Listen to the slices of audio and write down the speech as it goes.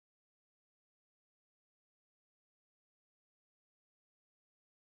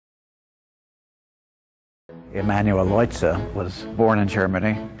Emanuel Leutze was born in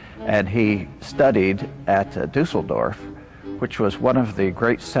Germany, and he studied at Dusseldorf, which was one of the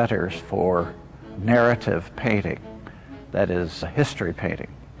great centers for narrative painting, that is, history painting.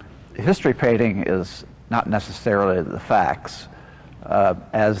 History painting is not necessarily the facts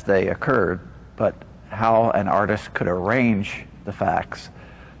as they occurred, but how an artist could arrange the facts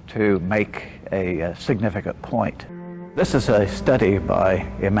to make a significant point. This is a study by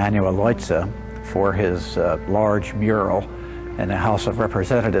Emanuel Leutze for his large mural in the House of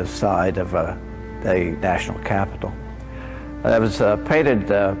Representatives side of the national capitol. It was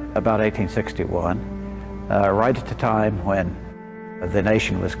painted about 1861, right at the time when the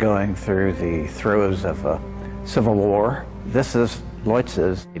nation was going through the throes of a civil war. This is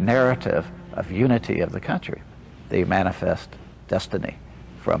Leutze's narrative of unity of the country, the manifest destiny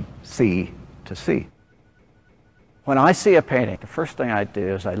from sea to sea. When I see a painting, the first thing I do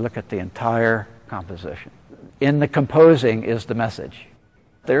is I look at the entire composition. In the composing is the message.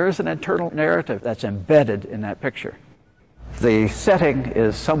 There is an internal narrative that's embedded in that picture. The setting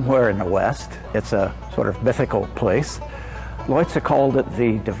is somewhere in the West. It's a sort of mythical place. Leutze called it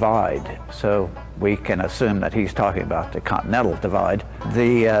the Divide, so we can assume that he's talking about the Continental Divide.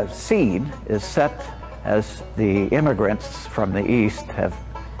 The scene is set as the immigrants from the East have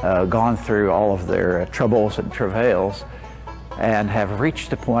gone through all of their troubles and travails and have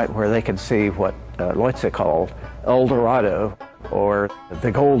reached a point where they can see what Leutze called El Dorado, or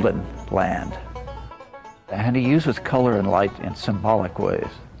the Golden Land. And he uses color and light in symbolic ways.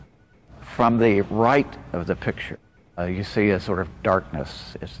 From the right of the picture, you see a sort of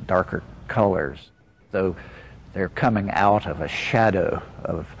darkness. It's darker colors, though they're coming out of a shadow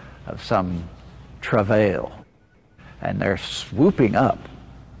of some travail. And they're swooping up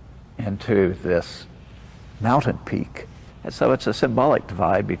into this mountain peak. And so it's a symbolic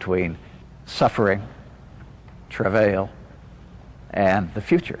divide between suffering, travail, and the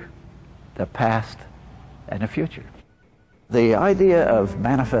future, the past and the future. The idea of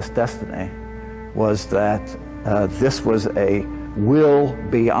manifest destiny was that this was a will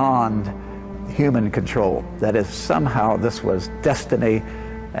beyond human control. That is, somehow this was destiny,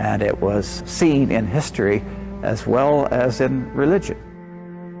 and it was seen in history as well as in religion.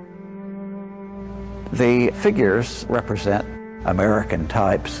 The figures represent American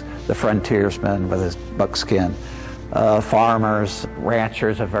types, the frontiersman with his buckskin, farmers,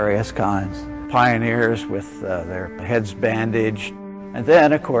 ranchers of various kinds, pioneers with their heads bandaged. And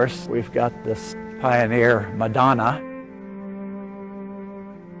then, of course, we've got this pioneer Madonna.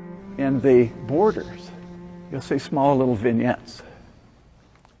 In the borders, you'll see small little vignettes.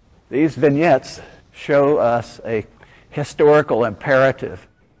 These vignettes show us a historical imperative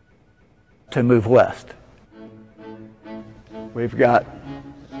to move west. We've got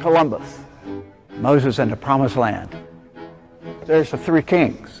Columbus, Moses and the Promised Land. There's the three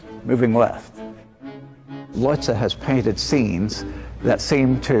kings moving west. Leutze has painted scenes that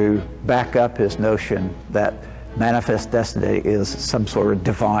seem to back up his notion that manifest destiny is some sort of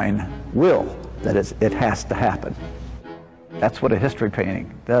divine will, that it has to happen. That's what a history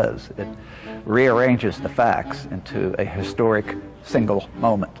painting does. It rearranges the facts into a historic single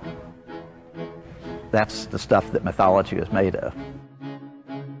moment. That's the stuff that mythology is made of.